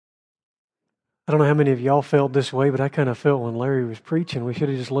I don't know how many of y'all felt this way, but I kind of felt when Larry was preaching. We should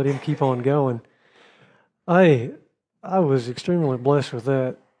have just let him keep on going. I was extremely blessed with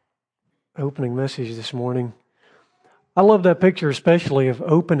that opening message this morning. I love that picture especially of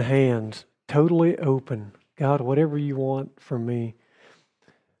open hands, totally open. God, whatever you want from me.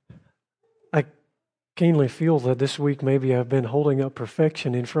 I keenly feel that this week maybe I've been holding up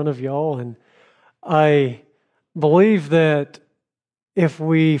perfection in front of y'all, and I believe that if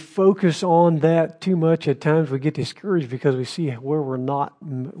we focus on that too much, at times we get discouraged because we see where we're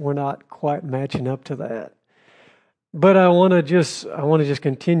not quite matching up to that. But I want to just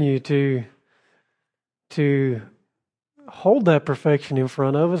continue to hold that perfection in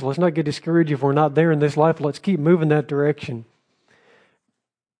front of us. Let's not get discouraged if we're not there in this life. Let's keep moving that direction.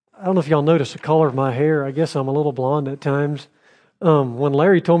 I don't know if y'all notice the color of my hair. I guess I'm a little blonde at times. When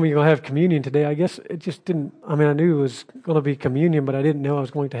Larry told me you're going to have communion today, I guess it just didn't, I knew it was going to be communion, but I didn't know I was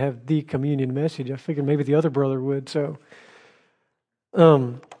going to have the communion message. I figured maybe the other brother would. So,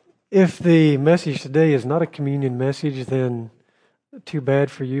 if the message today is not a communion message, then too bad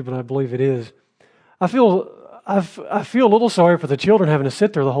for you, but I believe it is. I feel a little sorry for the children having to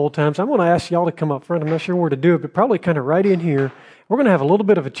sit there the whole time, so I'm going to ask y'all to come up front. I'm not sure where to do it, but probably kind of right in here. We're going to have a little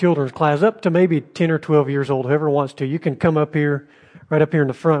bit of a children's class up to maybe 10 or 12 years old, whoever wants to. You can come up here, right up here in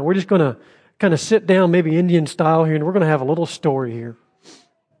the front. We're just going to kind of sit down, maybe Indian style here, and we're going to have a little story here.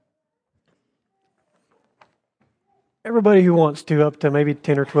 Everybody who wants to, up to maybe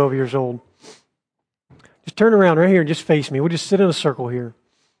 10 or 12 years old. Just turn around right here and just face me. We'll just sit in a circle here.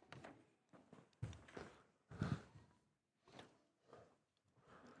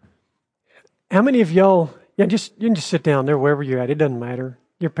 How many of y'all... Yeah, you can just sit down there wherever you're at. It doesn't matter.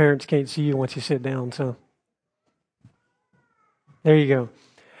 Your parents can't see you once you sit down, so. There you go.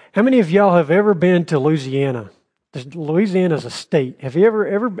 How many of y'all have ever been to Louisiana? Louisiana is a state. Have you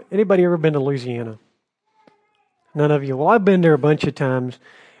anybody ever been to Louisiana? None of you. Well, I've been there a bunch of times.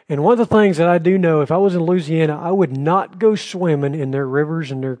 And one of the things that I do know, if I was in Louisiana, I would not go swimming in their rivers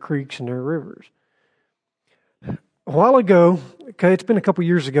and their creeks and their rivers. A while ago, okay, it's been a couple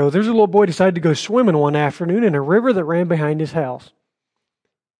years ago, there's a little boy decided to go swimming one afternoon in a river that ran behind his house.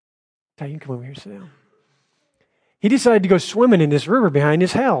 Now you can come over here and sit down. He decided to go swimming in this river behind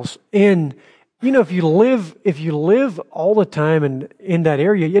his house. And, you know, if you live all the time in that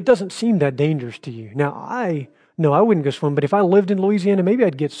area, it doesn't seem that dangerous to you. Now, I wouldn't go swimming, but if I lived in Louisiana, maybe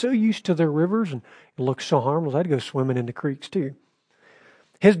I'd get so used to their rivers and it looks so harmless, I'd go swimming in the creeks too.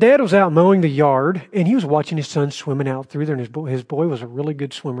 His dad was out mowing the yard, and he was watching his son swimming out through there, and his boy was a really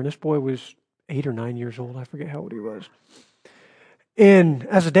good swimmer. And this boy was 8 or 9 years old. I forget how old he was. And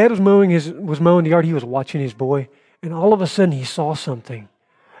as the dad was mowing the yard, he was watching his boy, and all of a sudden he saw something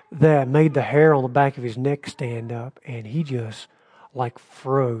that made the hair on the back of his neck stand up, and he just like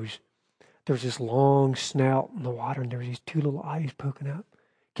froze. There was this long snout in the water, and there was these two little eyes poking up.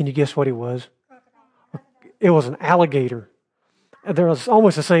 Can you guess what it was? It was an alligator. There was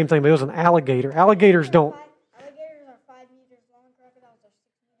almost the same thing, but it was an alligator. Alligators don't... Alligators are 5 meters long. Crocodiles are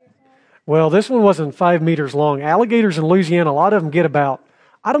 6 meters long. Well, this one wasn't 5 meters long. Alligators in Louisiana, a lot of them get about,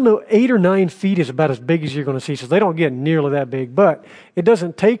 8 or 9 feet is about as big as you're going to see. So they don't get nearly that big. But it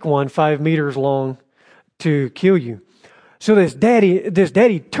doesn't take one 5 meters long to kill you. So this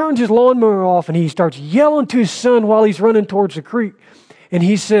daddy turns his lawnmower off and he starts yelling to his son while he's running towards the creek. And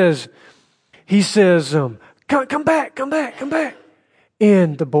he says, come back.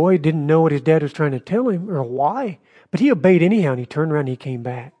 And the boy didn't know what his dad was trying to tell him or why, but he obeyed anyhow, and he turned around and he came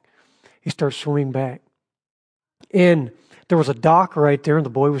back. He started swimming back. And there was a dock right there, and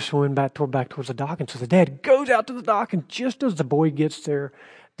the boy was swimming back towards the dock. And so the dad goes out to the dock, and just as the boy gets there,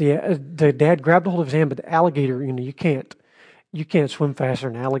 the dad grabbed a hold of his hand, but the alligator, you can't swim faster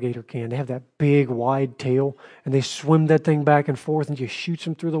than an alligator can. They have that big, wide tail, and they swim that thing back and forth and just shoots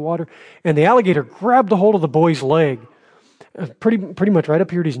him through the water. And the alligator grabbed a hold of the boy's leg, pretty much right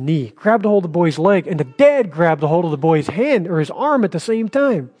up here at his knee, grabbed a hold of the boy's leg, and the dad grabbed a hold of the boy's hand or his arm at the same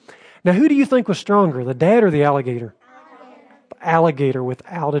time. Now, who do you think was stronger, the dad or the alligator? Alligator,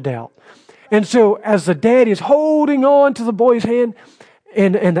 without a doubt. And so, as the dad is holding on to the boy's hand,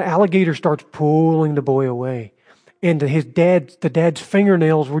 and the alligator starts pulling the boy away, and the dad's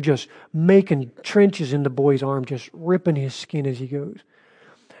fingernails were just making trenches in the boy's arm, just ripping his skin as he goes.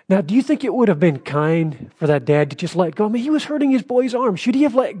 Now, do you think it would have been kind for that dad to just let go? He was hurting his boy's arm. Should he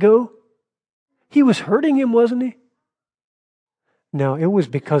have let go? He was hurting him, wasn't he? No, it was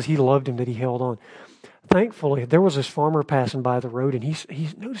because he loved him that he held on. Thankfully, there was this farmer passing by the road, and he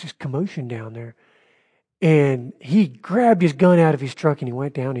noticed this commotion down there. And he grabbed his gun out of his truck, and he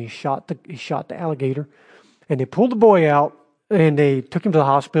went down and he shot the alligator. And they pulled the boy out and they took him to the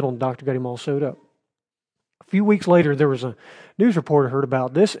hospital, and the doctor got him all sewed up. A few weeks later, there was a news reporter heard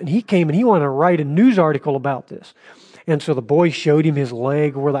about this, and he came and he wanted to write a news article about this. And so the boy showed him his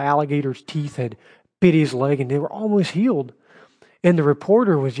leg where the alligator's teeth had bit his leg, and they were almost healed. And the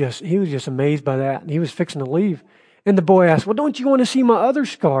reporter was just amazed by that, and he was fixing to leave. And the boy asked, "Well, don't you want to see my other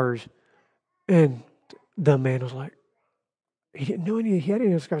scars?" And the man was like, he didn't know he had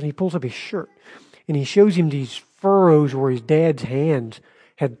any scars. And he pulls up his shirt, and he shows him these furrows where his dad's hands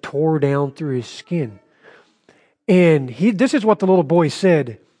had tore down through his skin. And this is what the little boy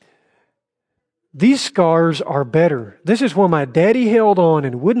said: "These scars are better. This is where my daddy held on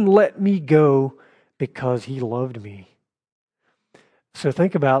and wouldn't let me go because he loved me." So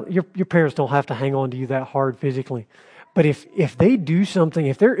think about your parents don't have to hang on to you that hard physically. But if they do something,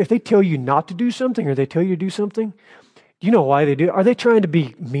 if they tell you not to do something, or they tell you to do something, do you know why they do it? Are they trying to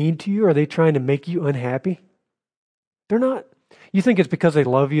be mean to you? Or are they trying to make you unhappy? They're not. You think it's because they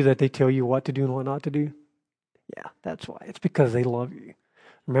love you that they tell you what to do and what not to do? Yeah, that's why. It's because they love you.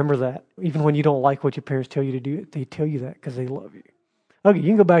 Remember that. Even when you don't like what your parents tell you to do, they tell you that because they love you. Okay, you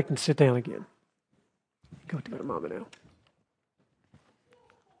can go back and sit down again. Go to Mama now.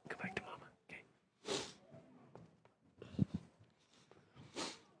 Go back to Mama.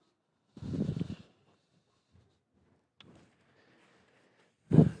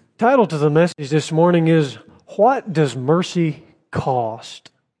 Okay. Title to the message this morning is, "What Does Mercy Cost?"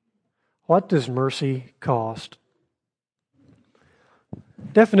 What does mercy cost?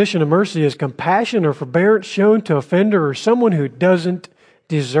 Definition of mercy is compassion or forbearance shown to offender or someone who doesn't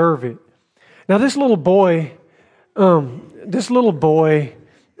deserve it. Now, this little boy, I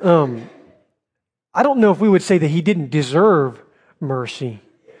don't know if we would say that he didn't deserve mercy,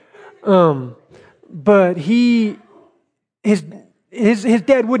 but his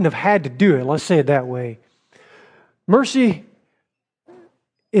dad wouldn't have had to do it. Let's say it that way. Mercy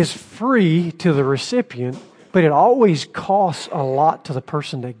is free to the recipient, but it always costs a lot to the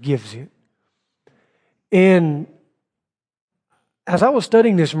person that gives it. And as I was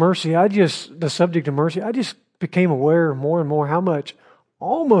studying this mercy, the subject of mercy, I just became aware more and more how much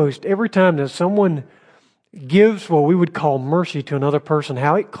almost every time that someone gives what we would call mercy to another person,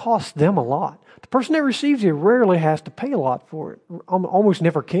 how it costs them a lot. The person that receives it rarely has to pay a lot for it, almost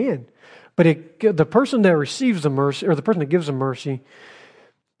never can. But the person that receives the mercy, or the person that gives the mercy,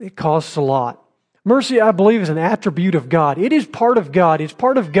 it costs a lot. Mercy, I believe, is an attribute of God. It is part of God. It's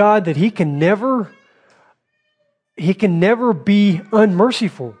part of God that He can never be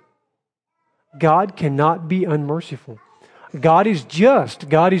unmerciful. God cannot be unmerciful. God is just.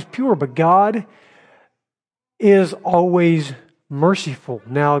 God is pure, but God is always merciful.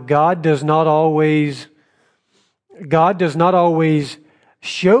 Now, God does not always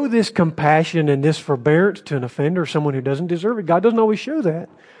show this compassion and this forbearance to an offender, someone who doesn't deserve it. God doesn't always show that.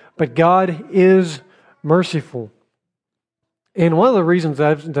 But God is merciful. And one of the reasons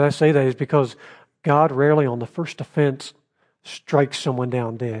that I say that is because God rarely on the first offense strikes someone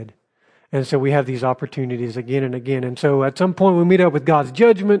down dead. And so we have these opportunities again and again. And so at some point we meet up with God's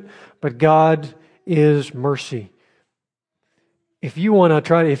judgment, but God is mercy. If you want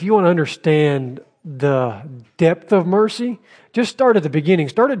to understand the depth of mercy, just start at the beginning.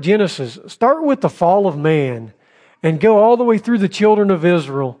 Start at Genesis. Start with the fall of man and go all the way through the children of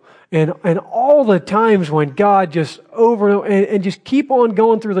Israel and all the times when God just and just keep on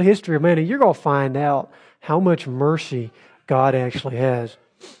going through the history of man, and you're going to find out how much mercy God actually has.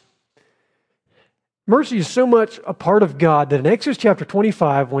 Mercy is so much a part of God that in Exodus chapter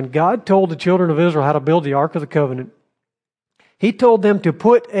 25, when God told the children of Israel how to build the Ark of the Covenant, He told them to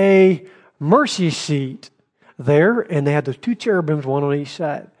put a mercy seat there, and they had those two cherubims, one on each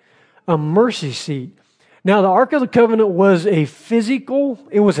side. A mercy seat. Now, the Ark of the Covenant was it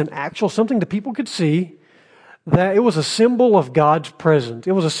was an actual, something that people could see, that it was a symbol of God's presence.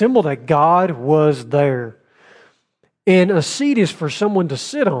 It was a symbol that God was there. And a seat is for someone to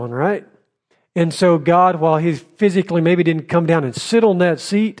sit on, right? And so God, while He physically maybe didn't come down and sit on that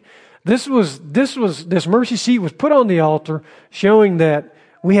seat, this mercy seat was put on the altar, showing that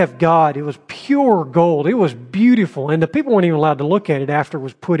we have God. It was pure gold. It was beautiful. And the people weren't even allowed to look at it after it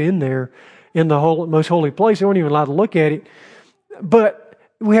was put in there in the most holy place. They weren't even allowed to look at it. But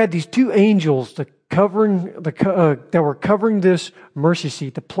we had these two angels that were covering this mercy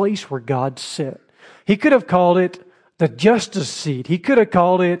seat, the place where God sat. He could have called it the justice seat. He could have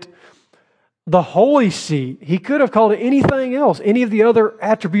called it the holy seat. He could have called it anything else, any of the other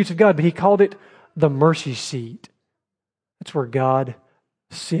attributes of God, but He called it the mercy seat. That's where God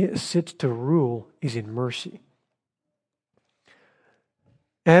sits to rule, is in mercy.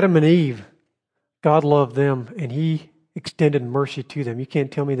 Adam and Eve, God loved them, and He extended mercy to them. You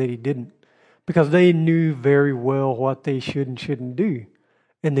can't tell me that He didn't. Because they knew very well what they should and shouldn't do.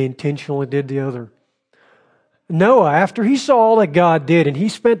 And they intentionally did the other. Noah, after he saw all that God did, and he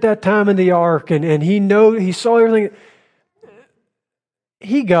spent that time in the ark, and he saw everything,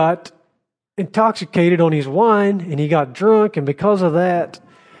 he got intoxicated on his wine, and he got drunk, and because of that,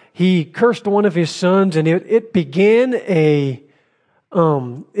 he cursed one of his sons, and it began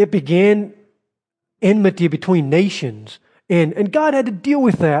enmity between nations. And God had to deal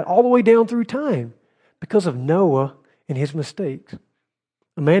with that all the way down through time because of Noah and his mistakes.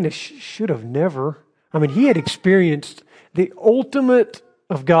 A man that should have never, he had experienced the ultimate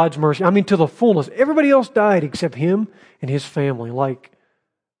of God's mercy. To the fullness. Everybody else died except him and his family.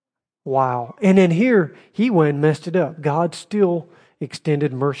 Wow. And then here, he went and messed it up. God still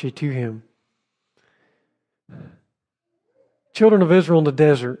extended mercy to him. Children of Israel in the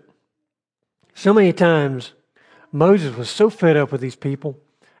desert. So many times, Moses was so fed up with these people,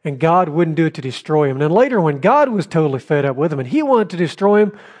 and God wouldn't do it to destroy him. And then later, when God was totally fed up with them, and He wanted to destroy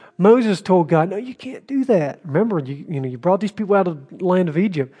him, Moses told God, "No, you can't do that. Remember, you brought these people out of the land of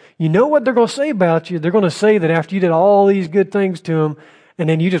Egypt. You know what they're going to say about you? They're going to say that after you did all these good things to them, and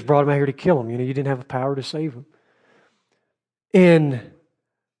then you just brought them out here to kill them. You didn't have the power to save them." And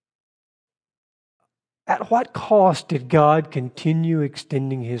at what cost did God continue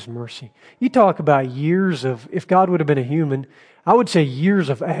extending His mercy? You talk about years of, if God would have been a human, I would say years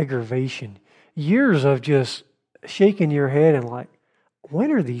of aggravation. Years of just shaking your head and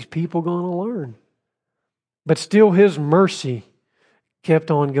when are these people going to learn? But still His mercy kept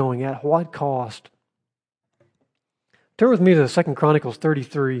on going. At what cost? Turn with me to 2 Chronicles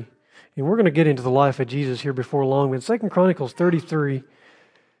 33. And we're going to get into the life of Jesus here before long. But 2 Chronicles 33,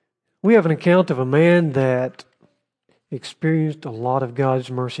 we have an account of a man that experienced a lot of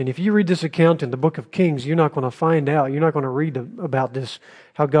God's mercy. And if you read this account in the book of Kings, you're not going to find out. You're not going to read about this,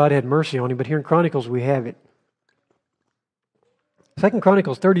 how God had mercy on him. But here in Chronicles, we have it. 2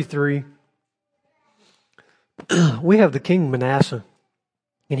 Chronicles 33, we have the king Manasseh.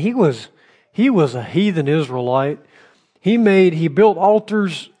 And he was a heathen Israelite. He built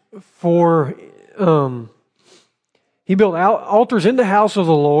altars for... He built altars in the house of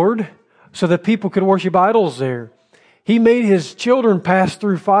the Lord so that people could worship idols there. He made his children pass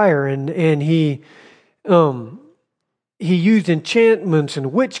through fire, and he used enchantments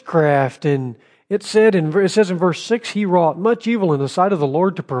and witchcraft. And it says in verse 6, he wrought much evil in the sight of the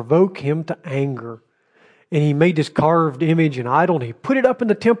Lord to provoke Him to anger. And he made this carved image and idol, and he put it up in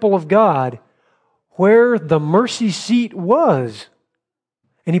the temple of God where the mercy seat was.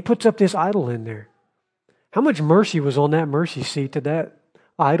 And he puts up this idol in there. How much mercy was on that mercy seat that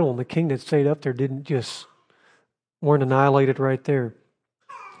idol and the king that stayed up there weren't annihilated right there?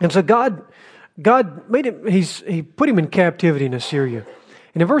 And so God made him, He put him in captivity in Assyria.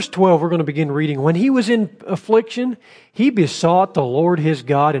 And in verse 12, we're going to begin reading. When he was in affliction, he besought the Lord his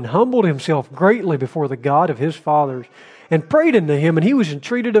God and humbled himself greatly before the God of his fathers and prayed unto Him. And He was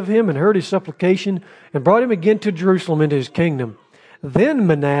entreated of Him and heard his supplication and brought him again to Jerusalem into his kingdom. Then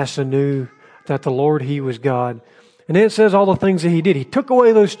Manasseh knew that the Lord, He was God. And then it says all the things that he did. He took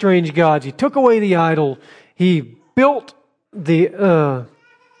away those strange gods. He took away the idol. He built he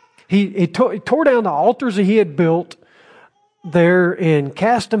tore down the altars that he had built there and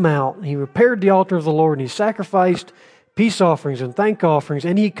cast them out. He repaired the altar of the Lord, and he sacrificed peace offerings and thank offerings,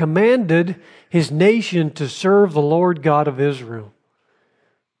 and he commanded his nation to serve the Lord God of Israel.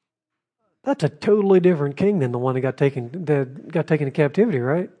 That's a totally different king than the one that got taken to captivity,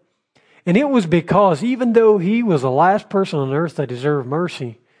 right? And it was because even though he was the last person on earth that deserved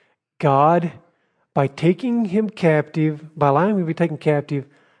mercy, God, by taking him captive, by allowing him to be taken captive,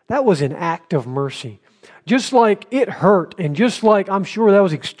 that was an act of mercy. Just like it hurt, and just like I'm sure that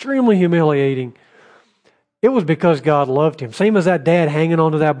was extremely humiliating, it was because God loved him. Same as that dad hanging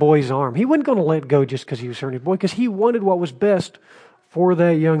onto that boy's arm. He wasn't going to let go just because he was hurting his boy, because he wanted what was best for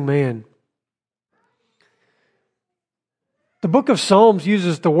that young man. The book of Psalms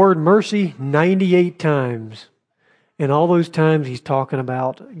uses the word mercy 98 times. And all those times he's talking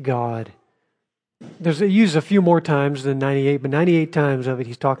about God. It uses a few more times than 98, but 98 times of it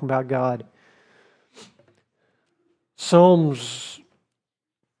he's talking about God. Psalms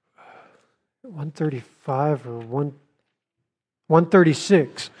 135 or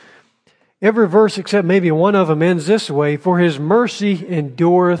 136. Every verse except maybe one of them ends this way: for His mercy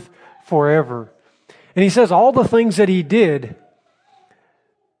endureth forever. And he says all the things that he did.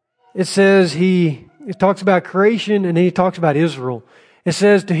 It says it talks about creation, and then he talks about Israel. It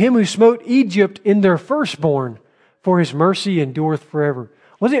says, to Him who smote Egypt in their firstborn, for His mercy endureth forever.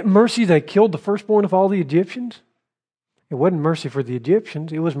 Was it mercy that killed the firstborn of all the Egyptians? It wasn't mercy for the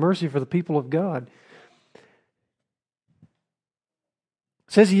Egyptians. It was mercy for the people of God.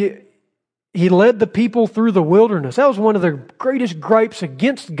 It says he led the people through the wilderness. That was one of their greatest gripes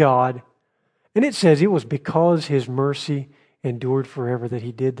against God. And it says it was because His mercy endured forever that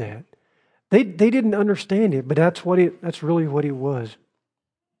He did that. They didn't understand it, but that's really what it was.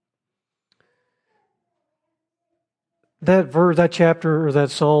 That chapter or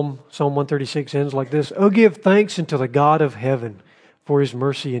that Psalm 136 ends like this: "Oh, give thanks unto the God of heaven, for His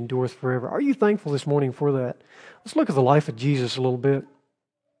mercy endureth forever." Are you thankful this morning for that? Let's look at the life of Jesus a little bit.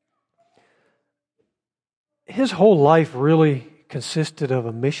 His whole life really consisted of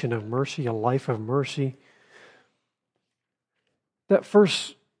a mission of mercy, a life of mercy. The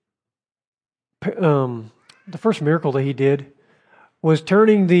first miracle that He did was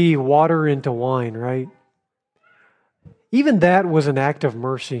turning the water into wine, right? Even that was an act of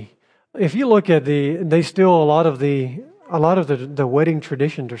mercy. If you look at a lot of the wedding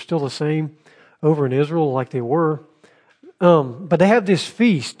traditions are still the same over in Israel like they were. But they have this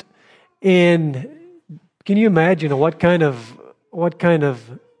feast, and can you imagine what kind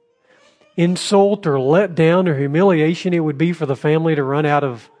of insult or letdown or humiliation it would be for the family to run out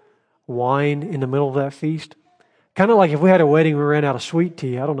of wine in the middle of that feast? Kind of like if we had a wedding, we ran out of sweet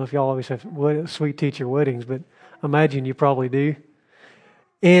tea. I don't know if y'all always have sweet tea at your weddings, but I imagine you probably do.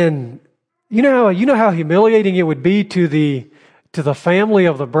 And you know how humiliating it would be to the family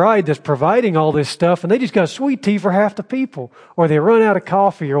of the bride that's providing all this stuff, and they just got sweet tea for half the people, or they run out of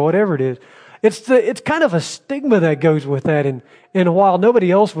coffee, or whatever it is. It's kind of a stigma that goes with that, and while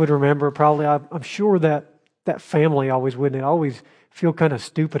nobody else would remember, probably I'm sure that family always would. They always feel kind of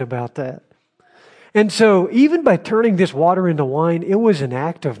stupid about that. And so, even by turning this water into wine, it was an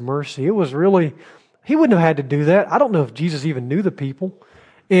act of mercy. It was really, He wouldn't have had to do that. I don't know if Jesus even knew the people.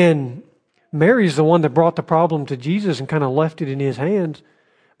 And Mary's the one that brought the problem to Jesus and kind of left it in His hands.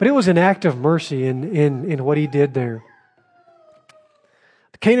 But it was an act of mercy in what He did there.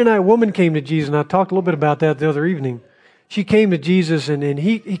 The Canaanite woman came to Jesus, and I talked a little bit about that the other evening. She came to Jesus, and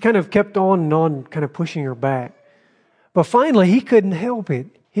he kind of kept on and on, kind of pushing her back. But finally, He couldn't help it.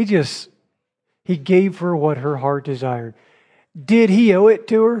 He gave her what her heart desired. Did He owe it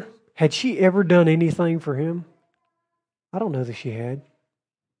to her? Had she ever done anything for Him? I don't know that she had.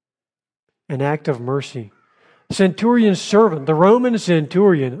 An act of mercy. Centurion's servant, the Roman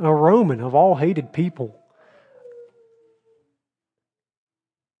centurion, a Roman of all hated people.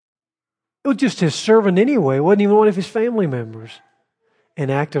 It was just his servant anyway. It wasn't even one of his family members. An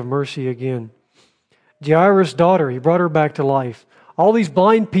act of mercy again. Jairus' daughter, He brought her back to life. All these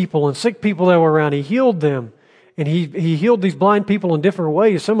blind people and sick people that were around, He healed them. And he healed these blind people in different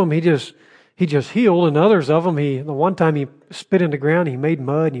ways. Some of them He just healed, and others of them, the one time He spit in the ground, He made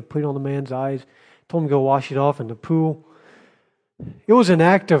mud, and He put it on the man's eyes, told him to go wash it off in the pool. It was an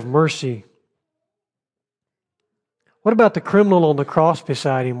act of mercy. What about the criminal on the cross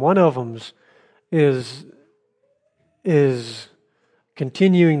beside Him? One of them is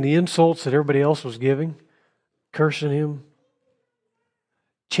continuing the insults that everybody else was giving, cursing Him,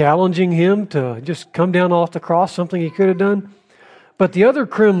 challenging Him to just come down off the cross, something He could have done. But the other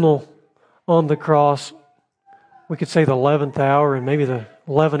criminal on the cross, we could say the 11th hour and maybe the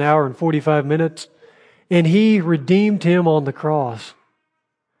 11th hour and 45 minutes, and He redeemed him on the cross.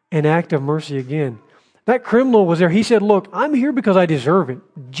 An act of mercy again. That criminal was there. He said, look, I'm here because I deserve it,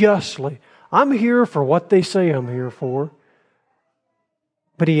 justly. I'm here for what they say I'm here for.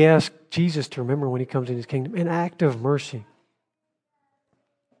 But he asked Jesus to remember when He comes in His kingdom. An act of mercy.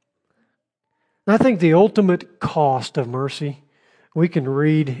 I think the ultimate cost of mercy, we can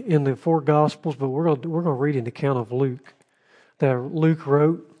read in the four Gospels, but we're going to read in the account of Luke, that Luke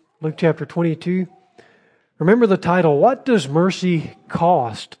wrote, Luke chapter 22. Remember the title, What Does Mercy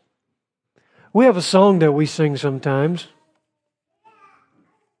Cost? We have a song that we sing sometimes.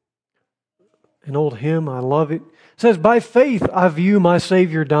 An old hymn, I love it. It says, by faith I view my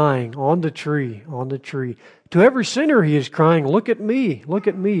Savior dying on the tree, on the tree. To every sinner He is crying, look at me, look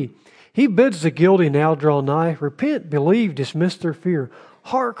at me. He bids the guilty now draw nigh. Repent, believe, dismiss their fear.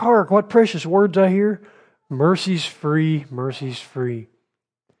 Hark, hark, what precious words I hear. Mercy's free, mercy's free.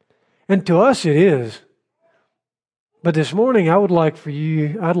 And to us it is. But this morning I'd like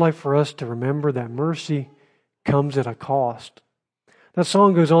for us to remember that mercy comes at a cost. That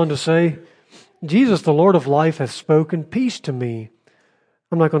song goes on to say, Jesus, the Lord of life, hath spoken peace to me.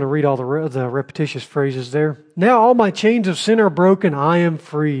 I'm not going to read all the repetitious phrases there. Now all my chains of sin are broken, I am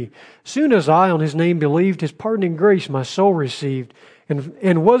free. Soon as I on His name believed, His pardoning grace my soul received,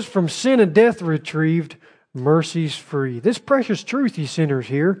 and was from sin and death retrieved, mercy's free. This precious truth, ye sinners,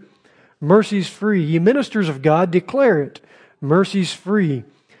 hear. Mercy's free. Ye ministers of God, declare it. Mercy's free.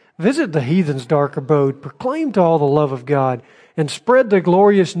 Visit the heathen's dark abode. Proclaim to all the love of God, and spread the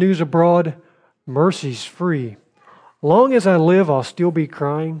glorious news abroad. Mercy's free. Long as I live, I'll still be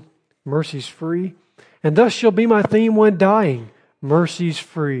crying. Mercy's free. And thus shall be my theme when dying. Mercy's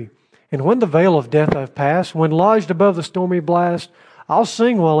free. And when the veil of death I've passed, when lodged above the stormy blast, I'll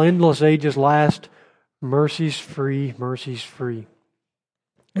sing while endless ages last. Mercy's free, mercy's free.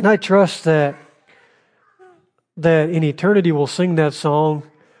 And I trust that in eternity we'll sing that song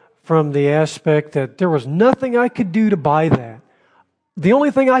from the aspect that there was nothing I could do to buy that. The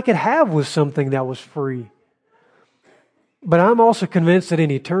only thing I could have was something that was free. But I'm also convinced that in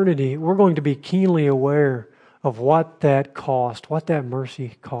eternity we're going to be keenly aware of what that cost, what that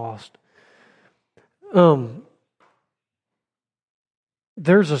mercy cost.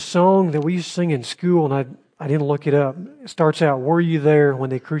 There's a song that we used to sing in school, and I didn't look it up. It starts out, "Were you there when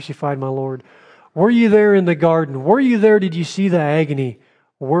they crucified my Lord? Were you there in the garden? Were you there? Did you see the agony?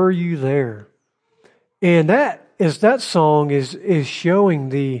 Were you there?" And that song is showing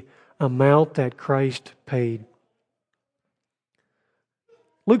the amount that Christ paid.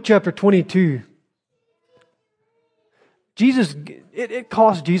 Luke chapter 22. It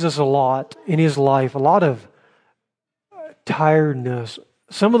cost Jesus a lot in His life, a lot of tiredness.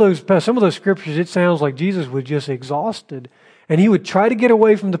 Some of those scriptures, it sounds like Jesus was just exhausted, and He would try to get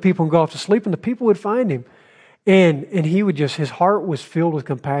away from the people and go off to sleep, and the people would find Him, and He would just, His heart was filled with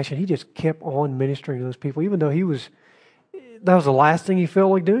compassion. He just kept on ministering to those people, even though that was the last thing He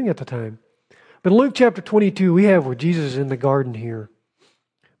felt like doing at the time. But in Luke chapter 22, we have where Jesus is in the garden here.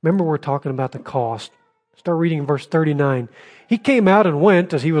 Remember, we're talking about the cost. Start reading in verse 39. He came out and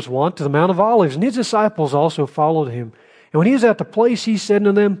went, as He was wont, to the Mount of Olives, and His disciples also followed Him. And when He was at the place, He said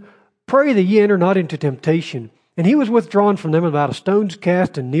unto them, Pray that ye enter not into temptation. And He was withdrawn from them about a stone's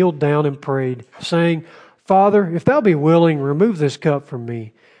cast, and kneeled down and prayed, saying, Father, if Thou be willing, remove this cup from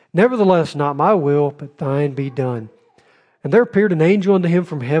me. Nevertheless, not my will, but Thine be done. And there appeared an angel unto him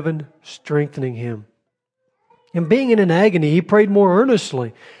from heaven, strengthening him. And being in an agony, he prayed more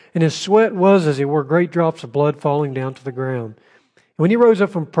earnestly, and his sweat was as it were great drops of blood falling down to the ground. And when he rose up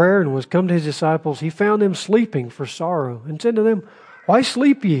from prayer and was come to his disciples, he found them sleeping for sorrow, and said to them, Why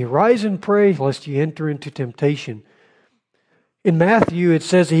sleep ye? Rise and pray, lest ye enter into temptation. In Matthew, it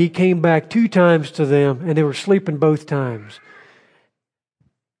says that he came back 2 times to them, and they were sleeping both times.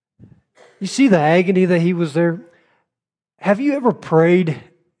 You see the agony that he was there? Have you ever prayed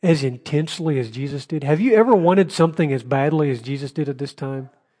as intensely as Jesus did? Have you ever wanted something as badly as Jesus did at this time?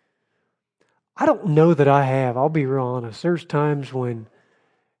 I don't know that I have. I'll be real honest. There's times when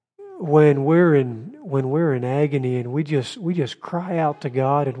we're in agony and we just cry out to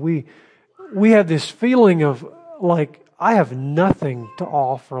God, and we have this feeling of like, I have nothing to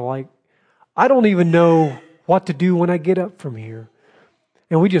offer. Like, I don't even know what to do when I get up from here.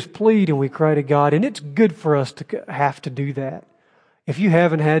 And we just plead and we cry to God, and it's good for us to have to do that. If you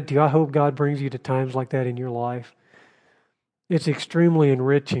haven't had to, I hope God brings you to times like that in your life. It's extremely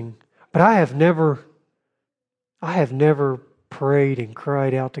enriching. But I have never prayed and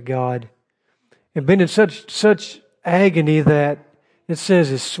cried out to God and been in such agony that it says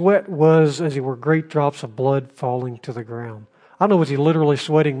his sweat was as it were great drops of blood falling to the ground. I don't know, was he literally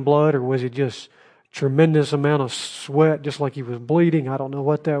sweating blood, or was it just tremendous amount of sweat, just like he was bleeding? I don't know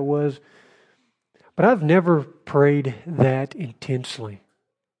what that was. But I've never prayed that intensely.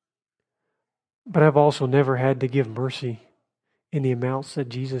 But I've also never had to give mercy in the amounts that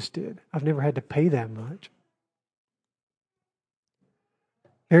Jesus did. I've never had to pay that much.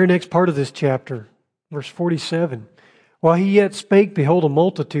 Very next part of this chapter, verse 47. While he yet spake, behold, a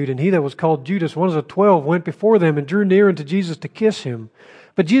multitude, and he that was called Judas, one of the 12, went before them and drew near unto Jesus to kiss him.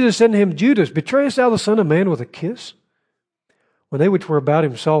 But Jesus said to him, Judas, betrayest thou the Son of Man with a kiss? When they which were about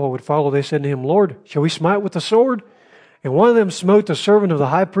him saw what would follow, they said to him, Lord, shall we smite with the sword? And one of them smote the servant of the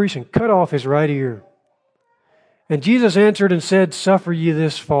high priest and cut off his right ear. And Jesus answered and said, Suffer ye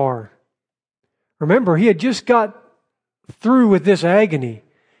this far. Remember, he had just got through with this agony.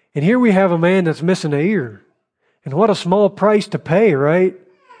 And here we have a man that's missing an ear. And what a small price to pay, right?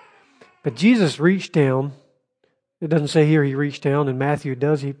 But Jesus reached down. It doesn't say here he reached down. In Matthew it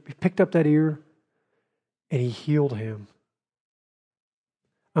does. He picked up that ear and he healed him.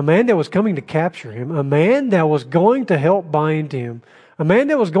 A man that was coming to capture him. A man that was going to help bind him. A man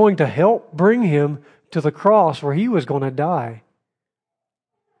that was going to help bring him to the cross where he was going to die.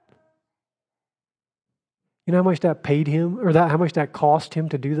 You know how much that paid him, or how much that cost him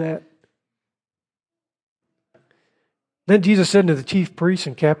to do that? Then Jesus said unto the chief priests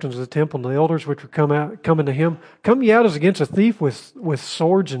and captains of the temple and the elders which were coming to him, Come ye out as against a thief with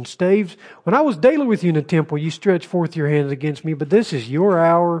swords and staves? When I was daily with you in the temple, you stretched forth your hands against me, but this is your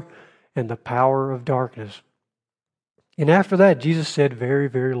hour and the power of darkness. And after that, Jesus said very,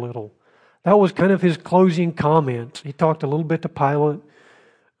 very little. That was kind of his closing comments. He talked a little bit to Pilate,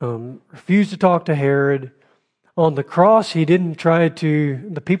 refused to talk to Herod. On the cross, he didn't try to,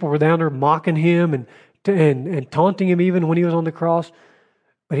 the people were down there mocking him and taunting him even when he was on the cross,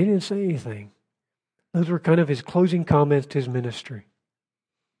 but he didn't say anything. Those were kind of his closing comments to his ministry.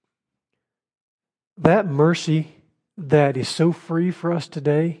 That mercy that is so free for us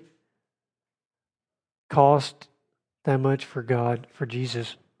today cost that much for God, for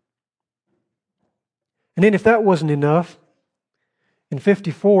Jesus. And then if that wasn't enough, in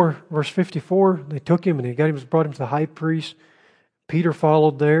verse 54, they took him and they brought him to the high priest. Peter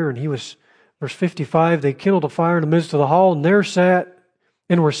followed there, and he was, verse 55, they kindled a fire in the midst of the hall, and there sat,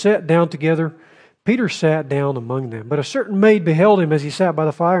 and were set down together. Peter sat down among them. But a certain maid beheld him as he sat by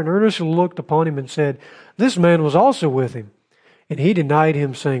the fire, and earnestly looked upon him, and said, This man was also with him. And he denied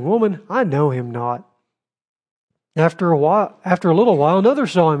him, saying, Woman, I know him not. After a little while, another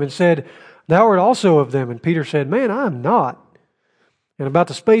saw him and said, Thou art also of them. And Peter said, Man, I am not. And about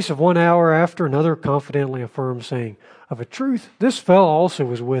the space of 1 hour after, another confidently affirmed, saying, Of a truth, this fellow also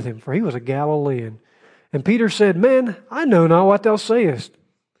was with him, for he was a Galilean. And Peter said, Man, I know not what thou sayest.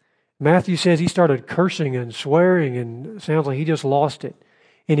 Matthew says he started cursing and swearing, and it sounds like he just lost it.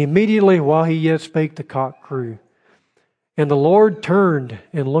 And immediately, while he yet spake, the cock crew. And the Lord turned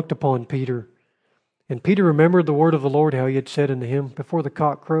and looked upon Peter. And Peter remembered the word of the Lord, how he had said unto him, Before the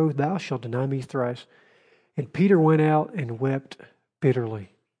cock crow, thou shalt deny me thrice. And Peter went out and wept bitterly.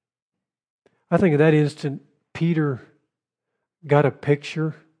 I think at that instant, Peter got a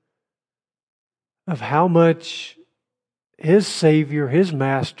picture of how much his Savior, his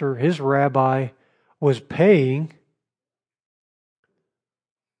Master, his Rabbi was paying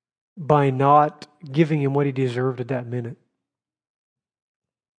by not giving him what he deserved at that minute.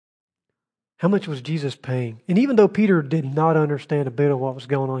 How much was Jesus paying? And even though Peter did not understand a bit of what was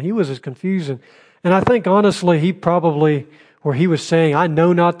going on, he was as confused. And I think honestly, he probably, where he was saying, I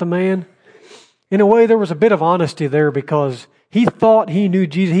know not the man, in a way there was a bit of honesty there, because he thought he knew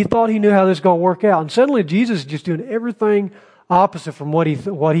Jesus. He thought he knew how this was going to work out. And suddenly Jesus is just doing everything opposite from what he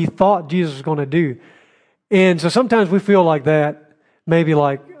thought Jesus was going to do. And so sometimes we feel like that, maybe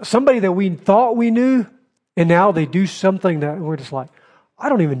like somebody that we thought we knew, and now they do something that we're just like, I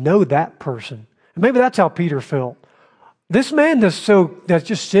don't even know that person. And maybe that's how Peter felt. This man that's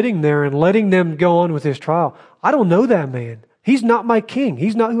just sitting there and letting them go on with his trial, I don't know that man. He's not my king.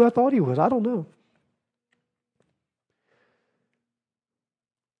 He's not who I thought he was. I don't know.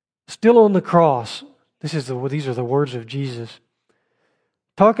 Still on the cross, these are the words of Jesus.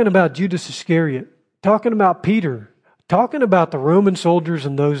 Talking about Judas Iscariot, talking about Peter, talking about the Roman soldiers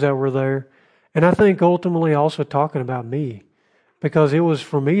and those that were there, and I think ultimately also talking about me, because it was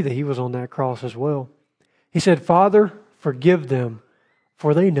for me that he was on that cross as well. He said, Father, forgive them,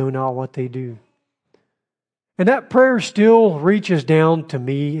 for they know not what they do. And that prayer still reaches down to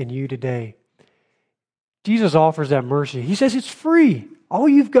me and you today. Jesus offers that mercy. He says it's free. All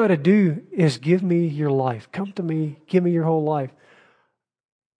you've got to do is give me your life. Come to me. Give me your whole life.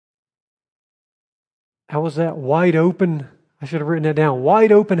 How was that? Wide open. I should have written that down.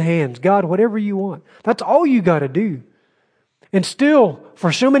 Wide open hands. God, whatever you want. That's all you got to do. And still,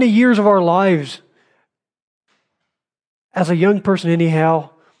 for so many years of our lives, as a young person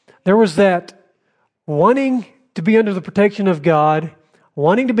anyhow, there was that wanting to be under the protection of God,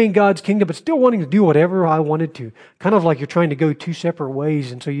 wanting to be in God's kingdom, but still wanting to do whatever I wanted to. Kind of like you're trying to go two separate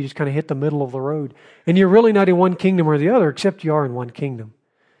ways, and so you just kind of hit the middle of the road. And you're really not in one kingdom or the other, except you are in one kingdom.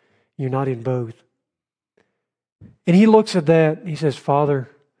 You're not in both. And he looks at that, and he says, Father,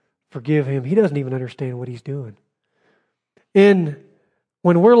 forgive him. He doesn't even understand what he's doing. And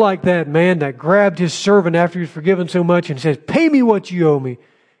when we're like that man that grabbed his servant after he was forgiven so much and says, pay me what you owe me,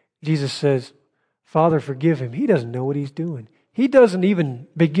 Jesus says, Father, forgive him. He doesn't know what he's doing. He doesn't even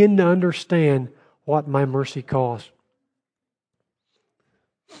begin to understand what my mercy costs.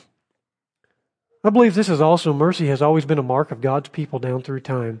 I believe this is also, mercy has always been a mark of God's people down through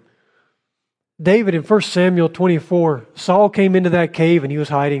time. David in 1 Samuel 24, Saul came into that cave and he was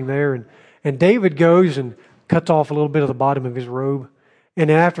hiding there, and David goes and cuts off a little bit of the bottom of his robe. And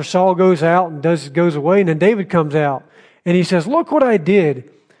then after Saul goes out and goes away, and then David comes out and he says, look what I did.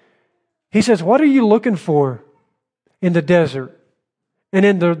 He says, what are you looking for in the desert? And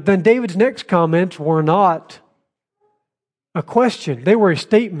then David's next comments were not a question. They were a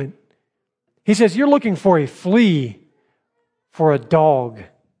statement. He says, you're looking for a flea for a dog.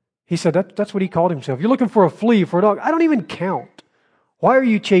 He said that's what he called himself. You're looking for a flea, for a dog. I don't even count. Why are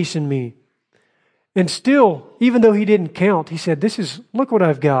you chasing me? And still, even though he didn't count, he said, look what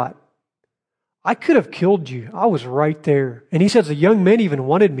I've got. I could have killed you. I was right there. And he says the young men even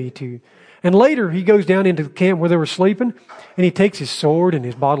wanted me to. And later he goes down into the camp where they were sleeping, and he takes his sword and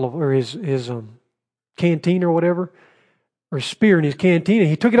his bottle of, or his canteen or whatever, or his spear and his canteen, and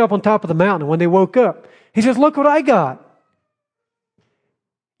he took it up on top of the mountain. And when they woke up, he says, look what I got.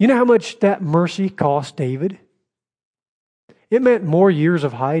 You know how much that mercy cost David? It meant more years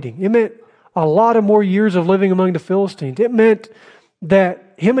of hiding. It meant a lot of more years of living among the Philistines. It meant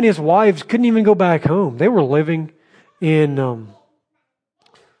that him and his wives couldn't even go back home. They were living in one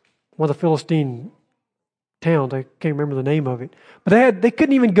of the Philistine towns. I can't remember the name of it. But they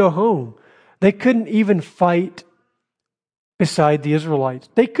couldn't even go home. They couldn't even fight beside the Israelites.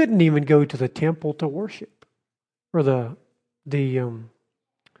 They couldn't even go to the temple to worship. Or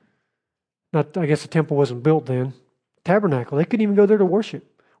I guess the temple wasn't built then. Tabernacle. They couldn't even go there to worship.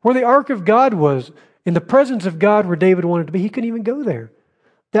 Where the ark of God was, in the presence of God where David wanted to be, he couldn't even go there.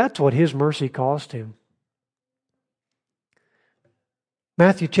 That's what his mercy cost him.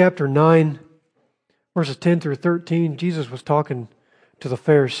 Matthew chapter 9, verses 10 through 13, Jesus was talking to the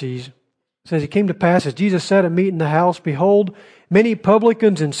Pharisees. It says, it came to pass as Jesus sat at meat in the house, behold, many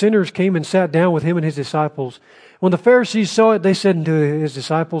publicans and sinners came and sat down with him and his disciples. When the Pharisees saw it, they said unto his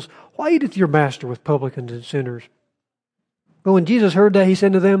disciples, why eateth your master with publicans and sinners? But when Jesus heard that, he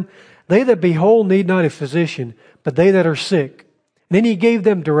said to them, they that be whole need not a physician, but they that are sick. And then he gave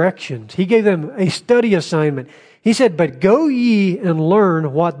them directions. He gave them a study assignment. He said, but go ye and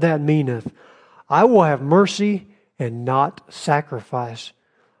learn what that meaneth. I will have mercy and not sacrifice.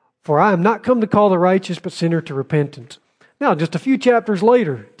 For I am not come to call the righteous, but sinner to repentance. Now, just a few chapters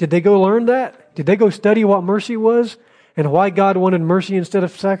later, did they go learn that? Did they go study what mercy was and why God wanted mercy instead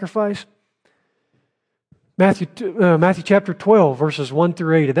of sacrifice? Matthew chapter 12, verses 1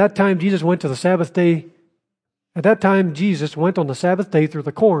 through 8. At that time, Jesus went on the Sabbath day through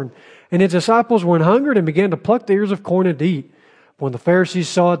the corn, and his disciples were an hungered and began to pluck the ears of corn and to eat. But when the Pharisees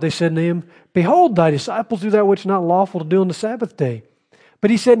saw it, they said to him, behold, thy disciples do that which is not lawful to do on the Sabbath day.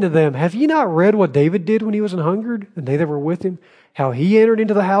 But he said to them, have ye not read what David did when he was an hungered, and they that were with him, how he entered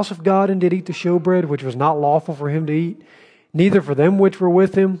into the house of God and did eat the showbread, which was not lawful for him to eat, neither for them which were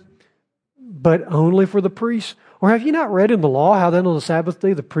with him, but only for the priests? Or have you not read in the law how then on the Sabbath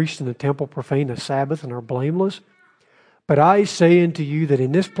day the priests in the temple profane the Sabbath and are blameless? But I say unto you that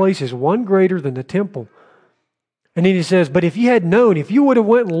in this place is one greater than the temple. And then he says, but if you had known, if you would have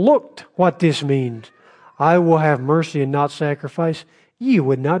went and looked what this means, I will have mercy and not sacrifice, ye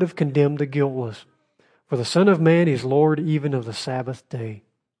would not have condemned the guiltless. For the Son of Man is Lord even of the Sabbath day.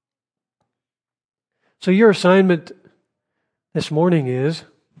 So your assignment this morning is,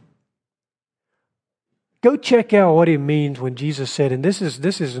 go check out what it means when Jesus said, and this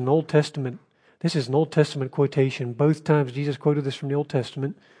is an Old Testament quotation. Both times Jesus quoted this from the Old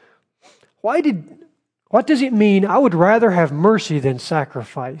Testament. What does it mean, I would rather have mercy than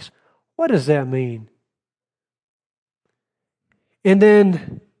sacrifice? What does that mean? And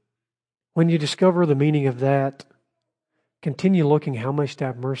then, when you discover the meaning of that, continue looking how much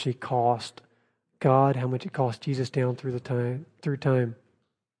that mercy cost God, how much it cost Jesus down through time.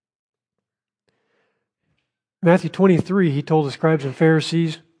 Matthew 23, he told the scribes and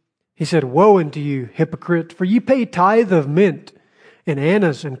Pharisees, he said, woe unto you, hypocrites, for ye pay tithe of mint and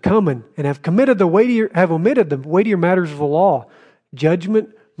anise and cumin, and have omitted the weightier matters of the law, judgment,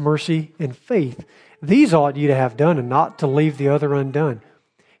 mercy, and faith. These ought you to have done, and not to leave the other undone.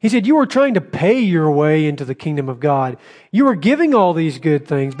 He said, you were trying to pay your way into the kingdom of God. You were giving all these good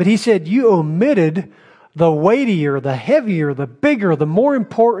things, but he said you omitted the weightier, the heavier, the bigger, the more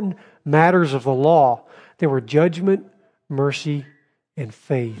important matters of the law. They were judgment, mercy, and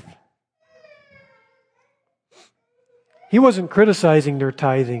faith. He wasn't criticizing their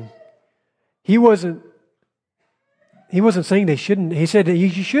tithing. He wasn't saying they shouldn't. He said you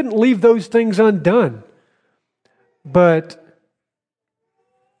shouldn't leave those things undone. But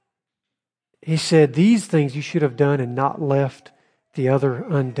he said these things you should have done and not left the other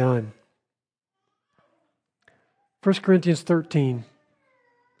undone. 1 Corinthians 13,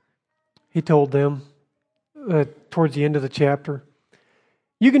 he told them towards the end of the chapter,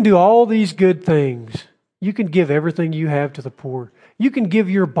 you can do all these good things. You can give everything you have to the poor. You can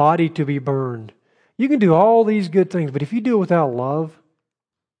give your body to be burned. You can do all these good things, but if you do it without love,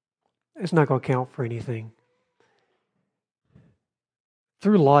 it's not going to count for anything.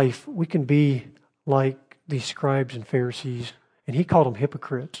 Through life, we can be like these scribes and Pharisees, and he called them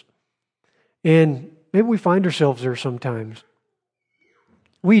hypocrites. And maybe we find ourselves there sometimes.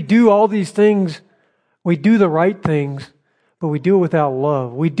 We do all these things, we do the right things, but we do it without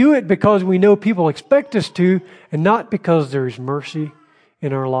love. We do it because we know people expect us to, and not because there is mercy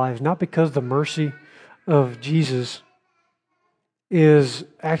in our lives, not because the mercy of Jesus is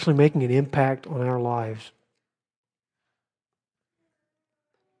actually making an impact on our lives.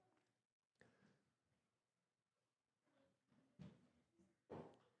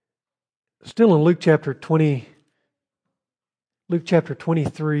 Still in Luke chapter 23,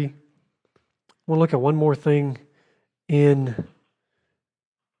 I want to look at one more thing in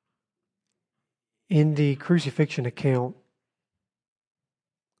the crucifixion account.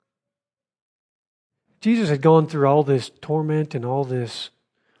 Jesus had gone through all this torment and all this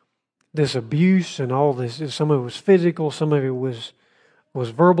abuse and all this. Some of it was physical, some of it was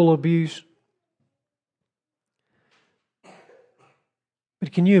verbal abuse.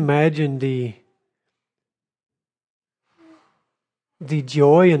 But can you imagine the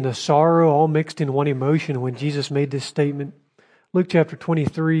joy and the sorrow all mixed in one emotion when Jesus made this statement? Luke chapter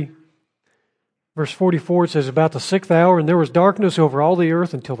 23, verse 44, it says, "About the 6th hour, and there was darkness over all the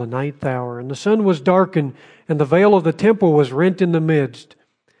earth until the 9th hour. And the sun was darkened, and the veil of the temple was rent in the midst.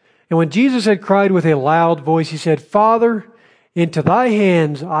 And when Jesus had cried with a loud voice, he said, Father, into thy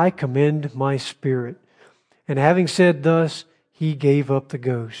hands I commend my spirit. And having said thus, he gave up the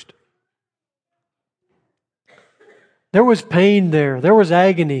ghost." There was pain there. There was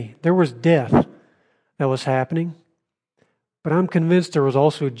agony. There was death that was happening. But I'm convinced there was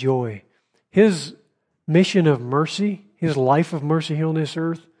also joy. His mission of mercy, his life of mercy here on this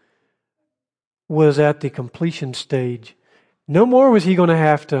earth, was at the completion stage. No more was he going to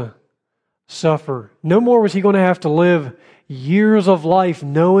have to suffer. No more was he going to have to live years of life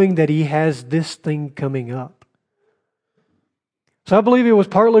knowing that he has this thing coming up. So I believe it was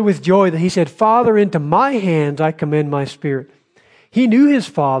partly with joy that he said, Father, into my hands I commend my spirit. He knew his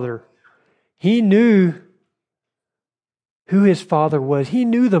Father. He knew who his Father was. He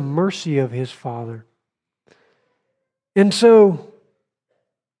knew the mercy of his Father. And so,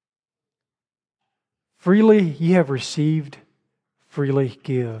 freely ye have received, freely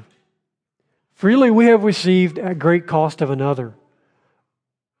give. Freely we have received at great cost of another.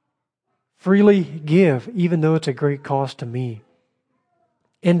 Freely give, even though it's a great cost to me.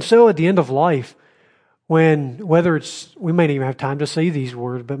 And so at the end of life, we may not even have time to say these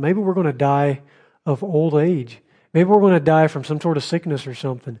words, but maybe we're going to die of old age. Maybe we're going to die from some sort of sickness or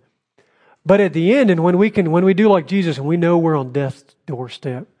something. But at the end, and when we do like Jesus and we know we're on death's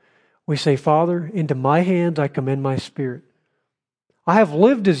doorstep, we say, Father, into my hands I commend my spirit. I have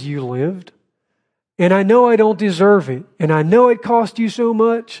lived as you lived, and I know I don't deserve it, and I know it cost you so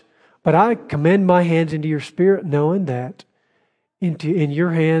much, but I commend my hands into your spirit, knowing that in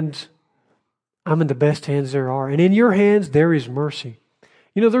your hands, I'm in the best hands there are. And in your hands, there is mercy.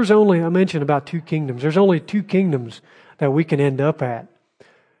 You know, I mentioned about 2 kingdoms. There's only 2 kingdoms that we can end up at.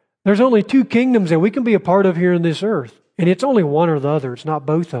 There's only 2 kingdoms that we can be a part of here on this earth. And it's only one or the other. It's not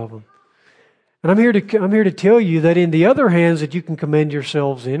both of them. And I'm here to tell you that in the other hands that you can commend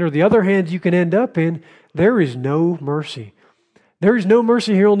yourselves in, or the other hands you can end up in, there is no mercy. There is no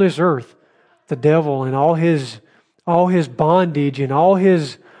mercy here on this earth. The devil and all his bondage and all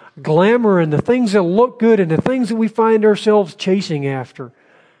his glamour and the things that look good and the things that we find ourselves chasing after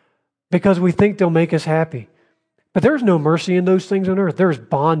because we think they'll make us happy. But there's no mercy in those things on earth. There's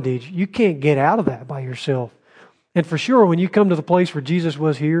bondage. You can't get out of that by yourself. And for sure, when you come to the place where Jesus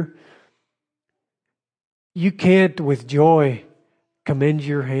was here, you can't with joy commend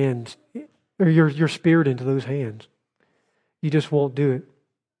your hands or your spirit into those hands. You just won't do it.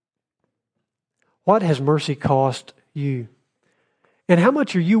 What has mercy cost you? And how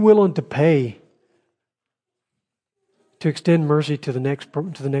much are you willing to pay to extend mercy to the next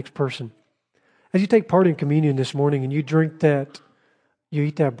person? As you take part in communion this morning and you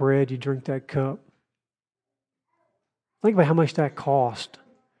eat that bread, you drink that cup, think about how much that cost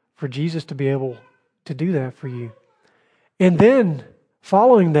for Jesus to be able to do that for you. And then,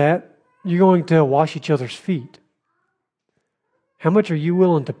 following that, you're going to wash each other's feet. How much are you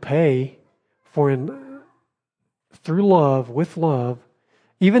willing to pay through love, with love,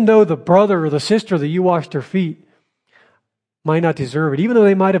 even though the brother or the sister that you washed their feet might not deserve it, even though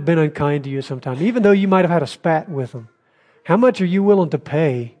they might have been unkind to you sometime, even though you might have had a spat with them, how much are you willing to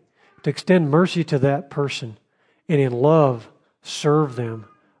pay to extend mercy to that person and in love serve them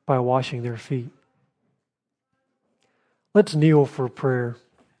by washing their feet? Let's kneel for prayer.